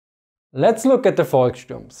Let's look at the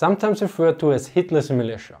Volkssturm, sometimes referred to as Hitler's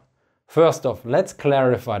militia. First off, let's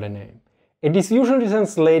clarify the name. It is usually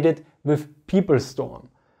translated with People's Storm.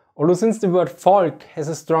 Although since the word Volk has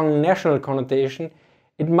a strong national connotation,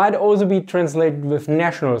 it might also be translated with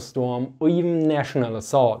National Storm or even National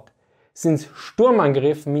Assault. Since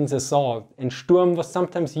Sturmangriff means assault and Sturm was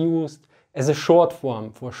sometimes used as a short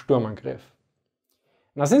form for Sturmangriff.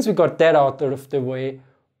 Now since we got that out of the way,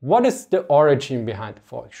 what is the origin behind the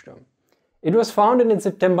Volkssturm? It was founded in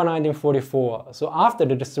September 1944, so after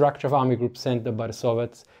the destruction of Army Group Center by the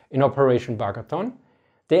Soviets in Operation Barkaton,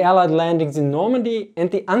 the Allied landings in Normandy and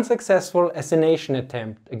the unsuccessful assassination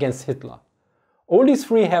attempt against Hitler. All these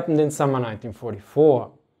three happened in summer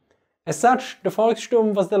 1944. As such, the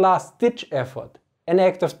Volkssturm was the last-ditch effort, an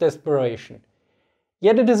act of desperation.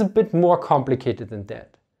 Yet it is a bit more complicated than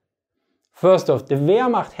that. First off, the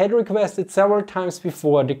Wehrmacht had requested several times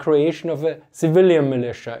before the creation of a civilian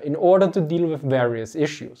militia in order to deal with various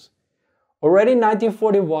issues. Already in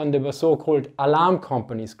 1941 there were so-called alarm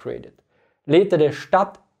companies created. Later the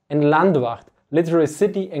Stadt- and Landwacht, literally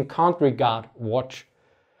City and Country Guard Watch,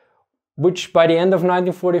 which by the end of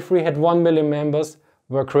 1943 had 1 million members,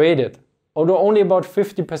 were created, although only about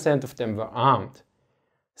 50% of them were armed.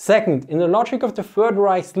 Second, in the logic of the Third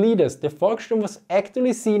Reich's leaders, the Volkssturm was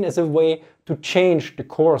actually seen as a way to change the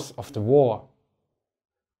course of the war.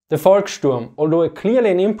 The Volkssturm, although clearly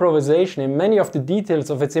an improvisation in many of the details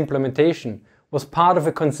of its implementation, was part of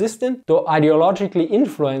a consistent, though ideologically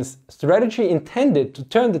influenced, strategy intended to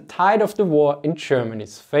turn the tide of the war in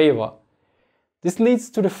Germany's favor. This leads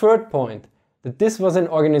to the third point, that this was an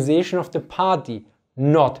organization of the party,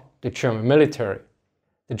 not the German military.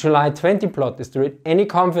 The July 20 plot is to rid any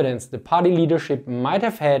confidence the party leadership might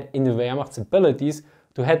have had in the Wehrmacht's abilities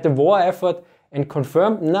to head the war effort and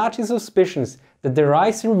confirmed Nazi suspicions that the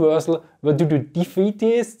Reich's reversal were due to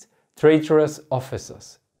defeatist, traitorous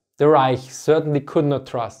officers. The Reich certainly could not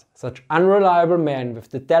trust such unreliable men with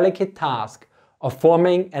the delicate task of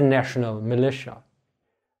forming a national militia.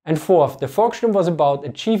 And fourth, the Volkssturm was about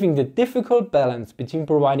achieving the difficult balance between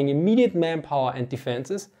providing immediate manpower and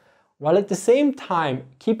defenses, while at the same time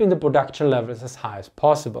keeping the production levels as high as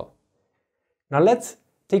possible. Now let's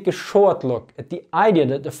take a short look at the idea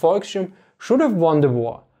that the Volkssturm should have won the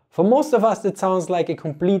war. For most of us that sounds like a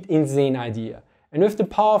complete insane idea, and with the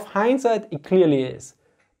power of hindsight it clearly is.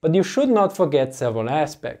 But you should not forget several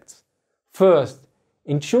aspects. First,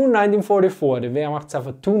 in June 1944 the Wehrmacht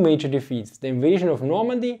suffered two major defeats, the invasion of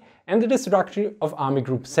Normandy and the destruction of Army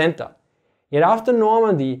Group Center. Yet after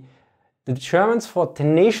Normandy, the Germans fought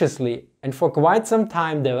tenaciously, and for quite some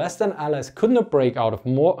time the Western Allies could not break out of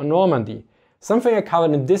Normandy, something I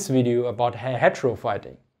covered in this video about hetero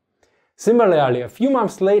fighting. Similarly, a few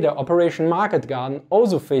months later Operation Market Garden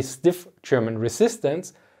also faced stiff German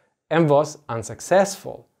resistance and was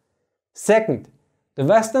unsuccessful. Second, the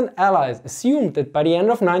Western Allies assumed that by the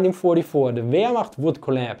end of 1944 the Wehrmacht would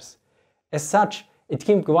collapse. As such, it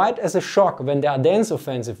came quite as a shock when the Ardennes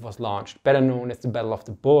offensive was launched, better known as the Battle of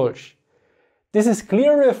the Bulge. This is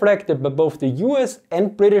clearly reflected by both the US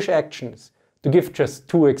and British actions, to give just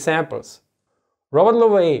two examples. Robert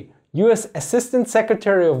Lowe, US Assistant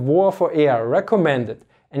Secretary of War for Air, recommended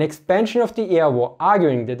an expansion of the air war,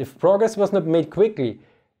 arguing that if progress was not made quickly,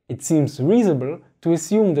 it seems reasonable to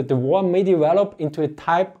assume that the war may develop into a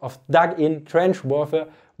type of dug-in trench warfare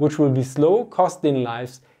which will be slow, costly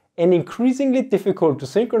lives, and increasingly difficult to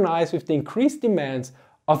synchronize with the increased demands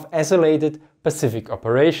of isolated Pacific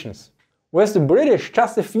operations. Whereas the British,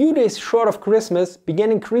 just a few days short of Christmas,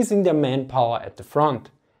 began increasing their manpower at the front.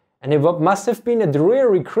 And in what must have been a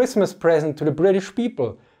dreary Christmas present to the British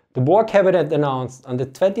people, the War Cabinet announced on the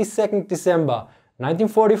 22nd December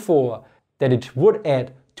 1944 that it would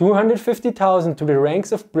add 250,000 to the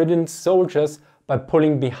ranks of Britain's soldiers by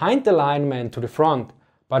pulling behind the line men to the front,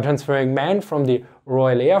 by transferring men from the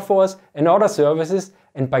Royal Air Force and other services,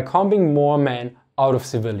 and by combing more men out of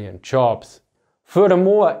civilian jobs.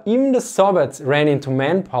 Furthermore, even the Soviets ran into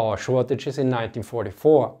manpower shortages in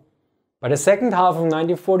 1944. By the second half of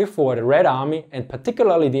 1944, the Red Army, and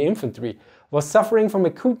particularly the infantry, was suffering from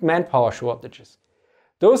acute manpower shortages.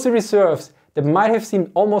 Those reserves that might have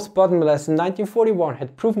seemed almost bottomless in 1941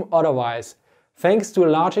 had proven otherwise, thanks to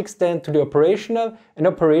a large extent to the operational and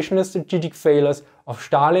operational strategic failures of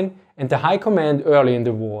Stalin and the High Command early in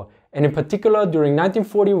the war, and in particular during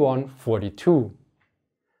 1941-42.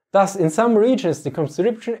 Thus, in some regions the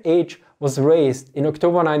conscription age was raised in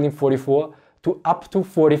October 1944 to up to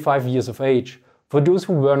 45 years of age, for those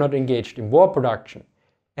who were not engaged in war production.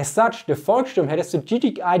 As such, the Volkssturm had a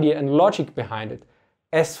strategic idea and logic behind it,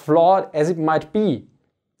 as flawed as it might be.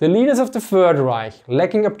 The leaders of the Third Reich,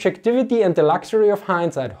 lacking objectivity and the luxury of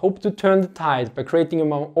hindsight, hoped to turn the tide by creating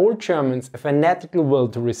among all Germans a fanatical will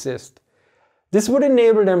to resist. This would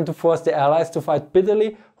enable them to force the Allies to fight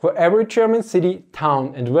bitterly for every German city,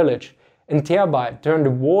 town and village, and thereby turn the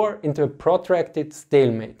war into a protracted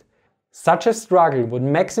stalemate. Such a struggle would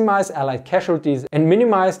maximize Allied casualties and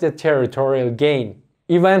minimize their territorial gain.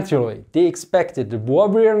 Eventually, they expected the war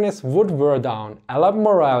weariness would wear down Allied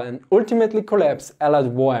morale and ultimately collapse Allied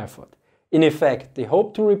war effort. In effect, they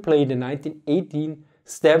hoped to replay the 1918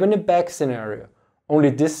 stab in the back scenario, only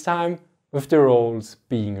this time with the roles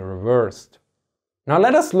being reversed. Now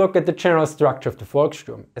let us look at the general structure of the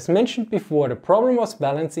Volkssturm. As mentioned before, the problem was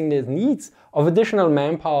balancing the needs of additional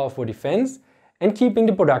manpower for defense and keeping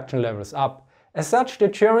the production levels up. As such, the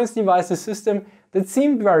Germans devised a system that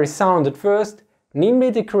seemed very sound at first, namely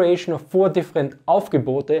the creation of 4 different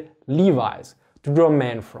Aufgebote, levies, to draw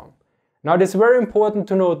men from. Now it is very important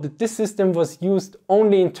to note that this system was used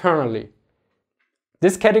only internally.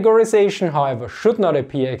 This categorization, however, should not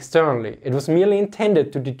appear externally. It was merely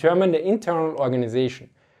intended to determine the internal organization.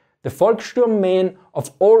 The Volkssturm men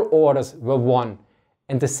of all orders were one,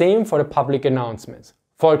 and the same for the public announcements,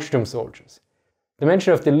 Volkssturm soldiers. The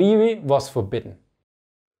mention of the levy was forbidden.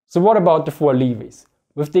 So what about the 4 levies?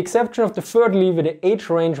 With the exception of the 3rd levy, the age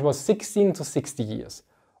range was 16 to 60 years,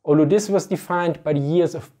 although this was defined by the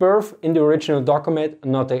years of birth in the original document,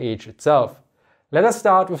 not the age itself. Let us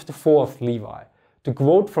start with the 4th levi. To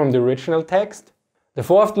quote from the original text, the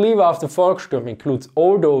 4th levi of the Volkssturm includes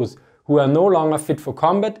all those who are no longer fit for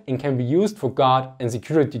combat and can be used for guard and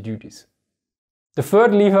security duties. The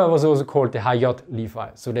 3rd levi was also called the HJ levi,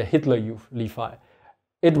 so the Hitler Youth levi.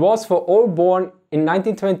 It was for all born in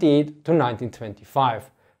 1928 to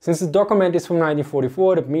 1925. Since the document is from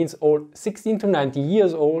 1944, that means all 16 to 90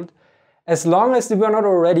 years old, as long as they were not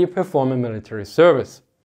already performing military service.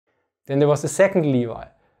 Then there was the 2nd levi.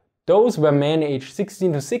 Those were men aged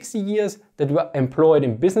 16 to 60 years that were employed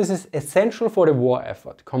in businesses essential for the war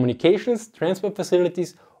effort, communications, transport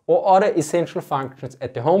facilities, or other essential functions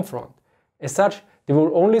at the home front. As such, they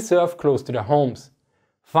would only serve close to their homes.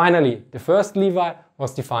 Finally, the 1st levi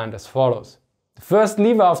was defined as follows. The 1st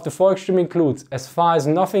levi of the Volkssturm includes, as far as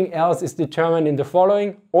nothing else is determined in the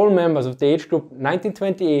following, all members of the age group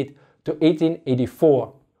 1928 to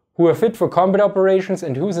 1884. Who are fit for combat operations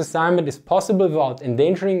and whose assignment is possible without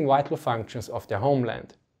endangering vital functions of their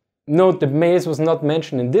homeland. Note that males was not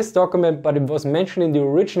mentioned in this document, but it was mentioned in the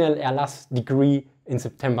original Erlass decree in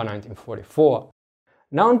September 1944.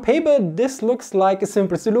 Now on paper this looks like a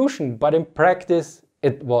simple solution, but in practice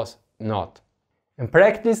it was not. In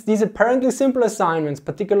practice, these apparently simple assignments,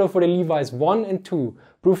 particularly for the levies 1 and 2,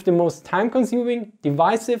 proved the most time-consuming,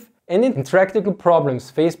 divisive and intractable problems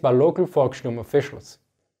faced by local Volkssturm officials.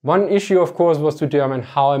 One issue, of course, was to determine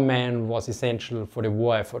how a man was essential for the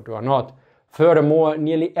war effort or not. Furthermore,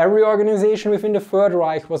 nearly every organization within the Third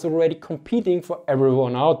Reich was already competing for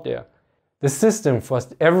everyone out there. The system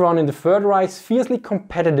forced everyone in the Third Reich's fiercely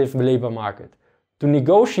competitive labor market to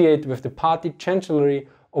negotiate with the party chancellery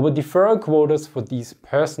over deferral quotas for these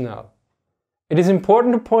personnel. It is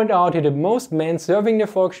important to point out here that most men serving the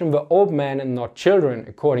Volkssturm were old men and not children,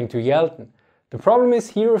 according to Yelton. The problem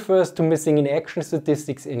is he refers to missing in action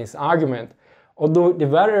statistics in his argument, although the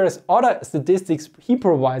various other statistics he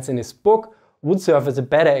provides in his book would serve as a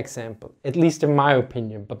better example, at least in my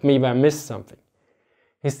opinion, but maybe I missed something.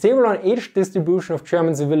 His table on age distribution of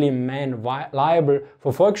German civilian men liable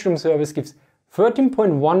for Volkssturm service gives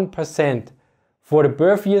 13.1% for the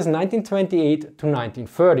birth years 1928 to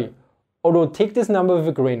 1930, although take this number with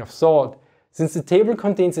a grain of salt, since the table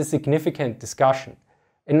contains a significant discussion.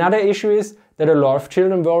 Another issue is that a lot of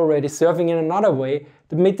children were already serving in another way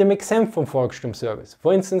that made them exempt from Volkssturm service,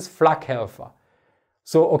 for instance Flakhelfer.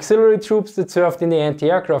 So auxiliary troops that served in the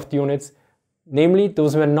anti-aircraft units, namely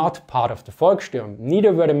those were not part of the Volkssturm,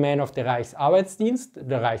 neither were the men of the Reichsarbeitsdienst,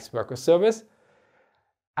 the Reichsworker service.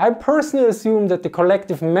 I personally assume that the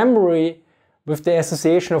collective memory with the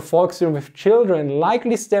association of Volkssturm with children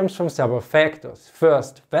likely stems from several factors.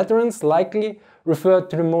 First, veterans likely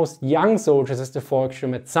referred to the most young soldiers as the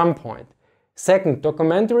Volkssturm at some point. Second,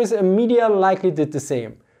 documentaries and media likely did the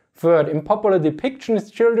same. Third, in popular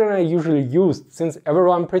depictions, children are usually used, since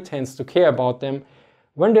everyone pretends to care about them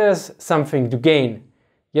when there's something to gain,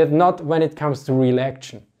 yet not when it comes to real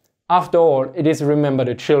action. After all, it is remember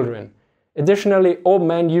the children. Additionally, old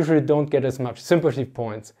men usually don't get as much sympathy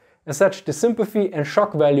points. As such, the sympathy and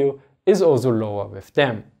shock value is also lower with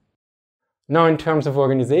them. Now in terms of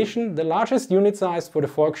organization, the largest unit size for the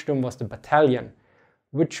Volkssturm was the battalion,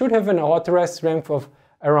 which should have an authorized strength of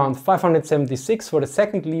around 576 for the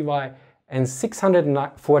 2nd Levi and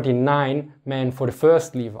 649 men for the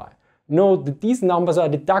 1st Levi. Note that these numbers are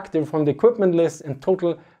deducted from the equipment list and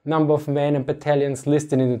total number of men and battalions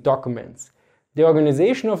listed in the documents. The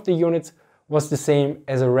organization of the units was the same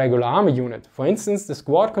as a regular army unit. For instance, the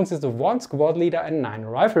squad consists of 1 squad leader and 9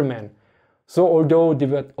 riflemen. So although they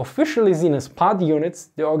were officially seen as party units,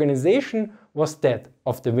 the organization was that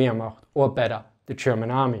of the Wehrmacht, or better, the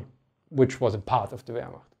German army, which was a part of the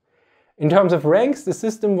Wehrmacht. In terms of ranks, the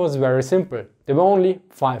system was very simple. There were only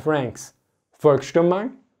 5 ranks: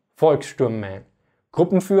 Volkssturmmann, Volkssturmman,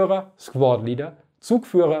 Gruppenführer, Squad Leader,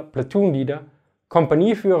 Zugführer, Platoon Leader,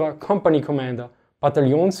 Kompanieführer, Company Commander,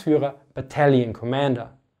 Bataillonsführer, Battalion Commander.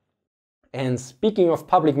 And speaking of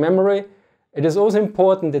public memory, it is also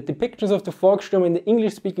important that depictions of the Volkssturm in the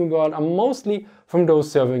English-speaking world are mostly from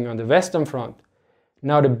those serving on the Western Front.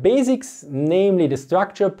 Now the basics, namely the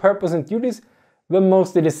structure, purpose and duties, were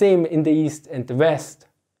mostly the same in the East and the West.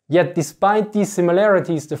 Yet despite these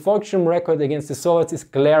similarities, the Volkssturm record against the Soviets is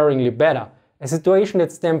glaringly better, a situation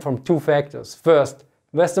that stemmed from 2 factors. First,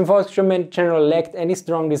 Western Volkssturm in general lacked any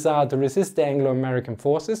strong desire to resist the Anglo-American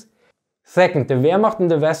forces. Second, the Wehrmacht on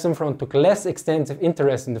the Western Front took less extensive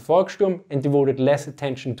interest in the Volkssturm and devoted less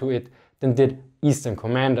attention to it than did Eastern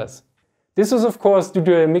commanders. This was of course due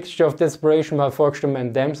to a mixture of desperation by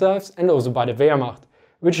Volkssturmmen themselves and also by the Wehrmacht,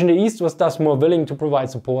 which in the East was thus more willing to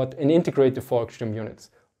provide support and integrate the Volkssturm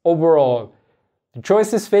units. Overall, the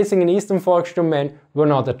choices facing an Eastern Volkssturmman were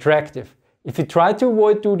not attractive. If he tried to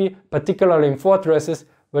avoid duty, particularly in fortresses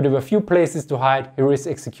where there were few places to hide, he risked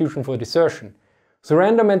execution for desertion.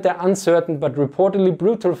 Surrender meant the uncertain but reportedly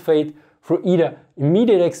brutal fate through either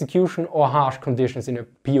immediate execution or harsh conditions in a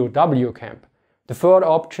POW camp. The third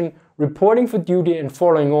option, reporting for duty and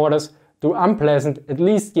following orders, though unpleasant, at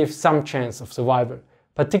least gave some chance of survival,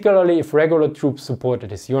 particularly if regular troops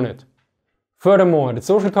supported his unit. Furthermore, the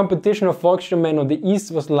social competition of Volkssturmmen on the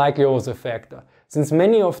East was likely also a factor, since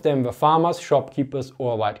many of them were farmers, shopkeepers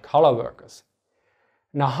or white-collar workers.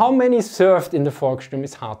 Now how many served in the Volkssturm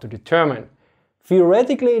is hard to determine.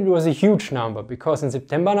 Theoretically it was a huge number, because in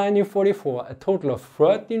September 1944 a total of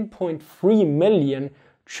 13.3 million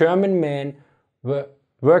German men were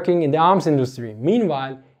working in the arms industry.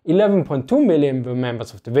 Meanwhile, 11.2 million were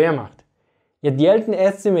members of the Wehrmacht. Yet Yelton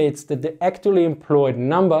estimates that the actually employed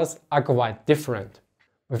numbers are quite different,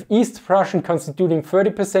 with East Prussian constituting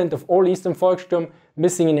 30% of all Eastern Volkssturm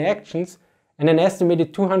missing in actions and an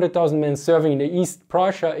estimated 200,000 men serving in the East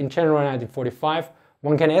Prussia in January 1945,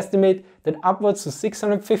 one can estimate that upwards to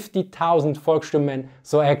 650,000 Volkssturm men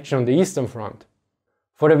saw action on the Eastern Front.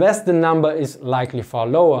 For the West the number is likely far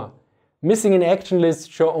lower. Missing in action lists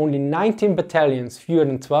show only 19 battalions, fewer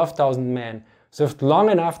than 12,000 men, served long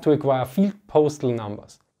enough to acquire field postal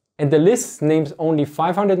numbers. And the list names only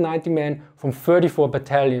 590 men from 34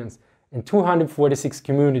 battalions and 246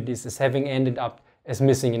 communities as having ended up as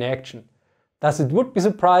missing in action. Thus it would be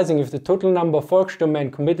surprising if the total number of Volkssturm men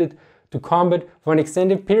committed to combat for an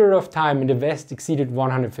extended period of time in the West exceeded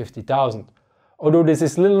 150,000, although this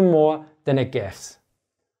is little more than a guess.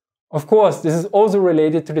 Of course, this is also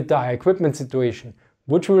related to the dire equipment situation,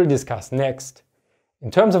 which we will discuss next.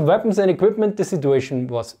 In terms of weapons and equipment, the situation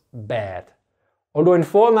was bad. Although in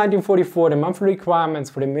fall 1944 the monthly requirements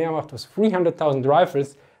for the Wehrmacht was 300,000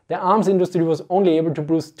 rifles, the arms industry was only able to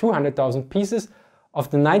produce 200,000 pieces of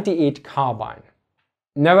the 98 carbine.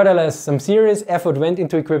 Nevertheless, some serious effort went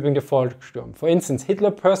into equipping the Volkssturm. For instance,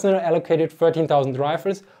 Hitler personally allocated 13,000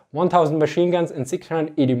 rifles, 1,000 machine guns and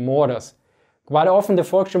 680 mortars. Quite often the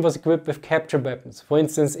Volkssturm was equipped with capture weapons, for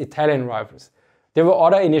instance Italian rifles. There were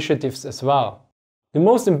other initiatives as well. The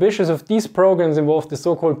most ambitious of these programs involved the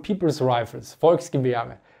so-called People's Rifles,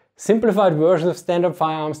 Volksgewehre, simplified versions of standard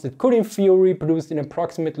firearms that could in theory be produced in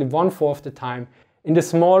approximately 1/4 the time in the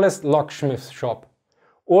smallest locksmith's shop,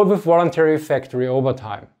 or with voluntary factory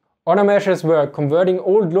overtime. Other measures were converting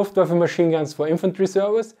old Luftwaffe machine guns for infantry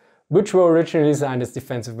service, which were originally designed as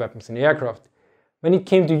defensive weapons in aircraft. When it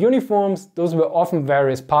came to uniforms, those were often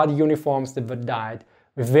various party uniforms that were dyed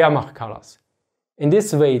with Wehrmacht colors. In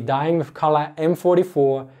this way, dyeing with color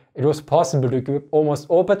M44, it was possible to equip almost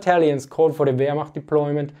all battalions called for the Wehrmacht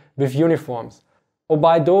deployment with uniforms, or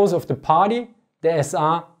by those of the party, the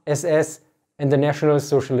SR, SS and the National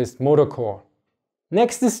Socialist Motor Corps.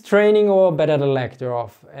 Next is training, or better the lack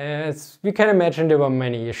thereof. As we can imagine, there were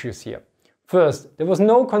many issues here. First, there was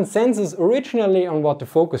no consensus originally on what the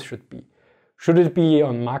focus should be. Should it be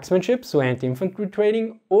on marksmanship, so anti-infantry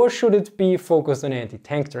training, or should it be focused on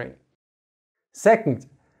anti-tank training? Second,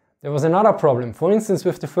 there was another problem, for instance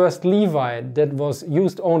with the 1st Levi, that was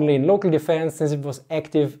used only in local defense since it was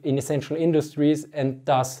active in essential industries and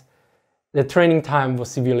thus The training time was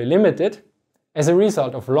severely limited as a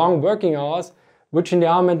result of long working hours, which in the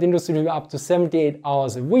armament industry were up to 78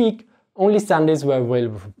 hours a week. Only Sundays were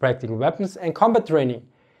available for practical weapons and combat training.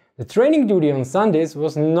 The training duty on Sundays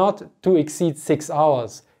was not to exceed 6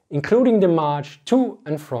 hours, including the march to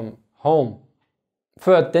and from home.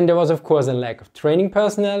 Third, then there was of course a lack of training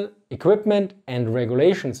personnel, equipment and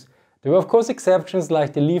regulations. There were of course exceptions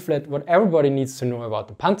like the leaflet "What everybody needs to know about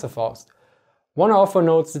the Panzerfaust." One author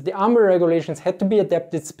notes that the army regulations had to be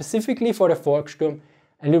adapted specifically for the Volkssturm,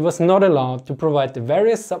 and it was not allowed to provide the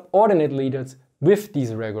various subordinate leaders with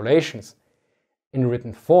these regulations in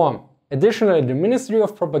written form. Additionally, the Ministry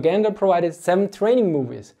of Propaganda provided 7 training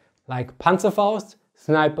movies like Panzerfaust,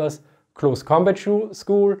 Snipers, Close Combat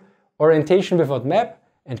School, Orientation Without Map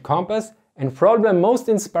and Compass, and probably the most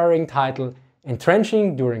inspiring title,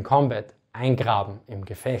 Entrenching During Combat, Eingraben im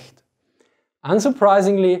Gefecht.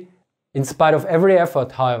 Unsurprisingly, in spite of every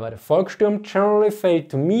effort, however, the Volkssturm generally failed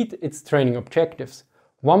to meet its training objectives.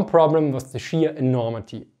 One problem was the sheer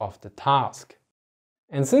enormity of the task.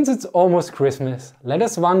 And since it's almost Christmas, let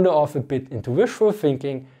us wander off a bit into wishful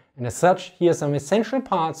thinking, and as such, here are some essential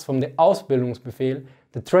parts from the Ausbildungsbefehl,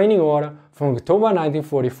 the training order from October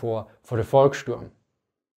 1944 for the Volkssturm.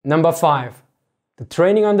 Number 5. The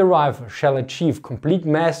training on the rifle shall achieve complete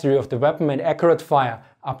mastery of the weapon and accurate fire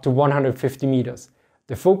up to 150 meters.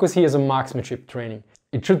 The focus here is on marksmanship training.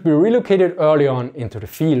 It should be relocated early on into the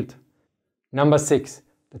field. Number 6.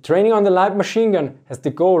 The training on the light machine gun has the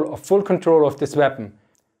goal of full control of this weapon.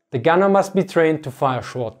 The gunner must be trained to fire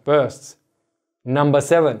short bursts. Number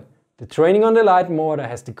 7. The training on the light mortar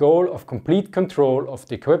has the goal of complete control of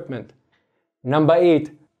the equipment. Number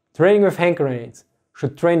 8. Training with hand grenades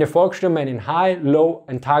should train the Volkssturmmen in high, low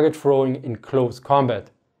and target throwing in close combat.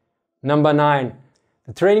 Number 9.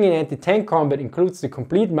 The training in anti-tank combat includes the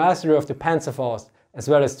complete mastery of the Panzerfaust, as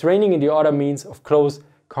well as training in the other means of close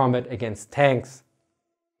combat against tanks.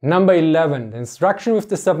 Number 11. The instruction with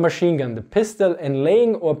the submachine gun, the pistol and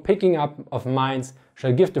laying or picking up of mines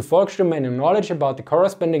shall give the Volkssturmman a knowledge about the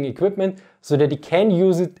corresponding equipment so that he can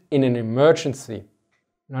use it in an emergency.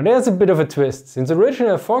 Now there's a bit of a twist, since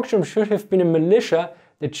originally a Volkssturm should have been a militia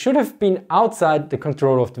that should have been outside the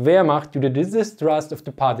control of the Wehrmacht due to the distrust of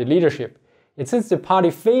the party leadership. Yet since the party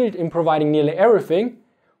failed in providing nearly everything,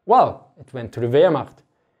 well, it went to the Wehrmacht.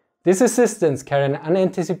 This assistance carried an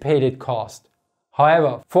unanticipated cost.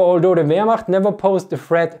 However, for although the Wehrmacht never posed a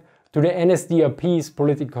threat to the NSDAP's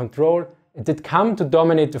political control, it did come to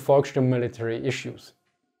dominate the Volkssturm military issues.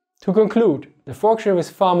 To conclude, the Volkssturm is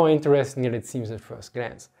far more interesting than it seems at first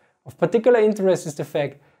glance. Of particular interest is the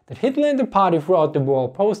fact that Hitler and the party throughout the war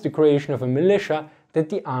opposed the creation of a militia that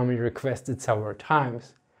the army requested several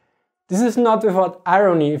times. This is not without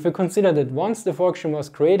irony if you consider that once the Volkssturm was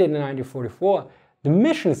created in 1944, the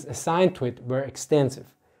missions assigned to it were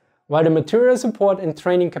extensive, while the material support and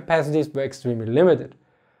training capacities were extremely limited.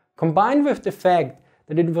 Combined with the fact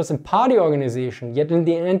that it was a party organization, yet in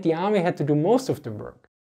the end the army had to do most of the work.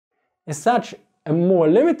 As such, a more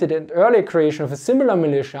limited and earlier creation of a similar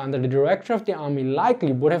militia under the direction of the army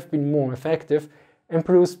likely would have been more effective and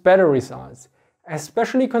produced better results,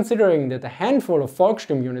 especially considering that a handful of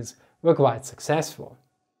Volkssturm units were quite successful.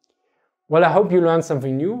 Well, I hope you learned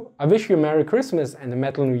something new. I wish you a Merry Christmas and a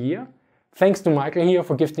Metal New Year. Thanks to Michael here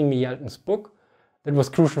for gifting me Yelton's book. That was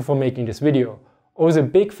crucial for making this video. Also a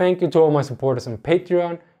big thank you to all my supporters on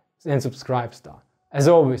Patreon and Subscribestar. As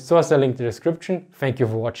always, source the link in the description. Thank you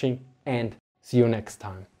for watching and see you next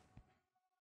time.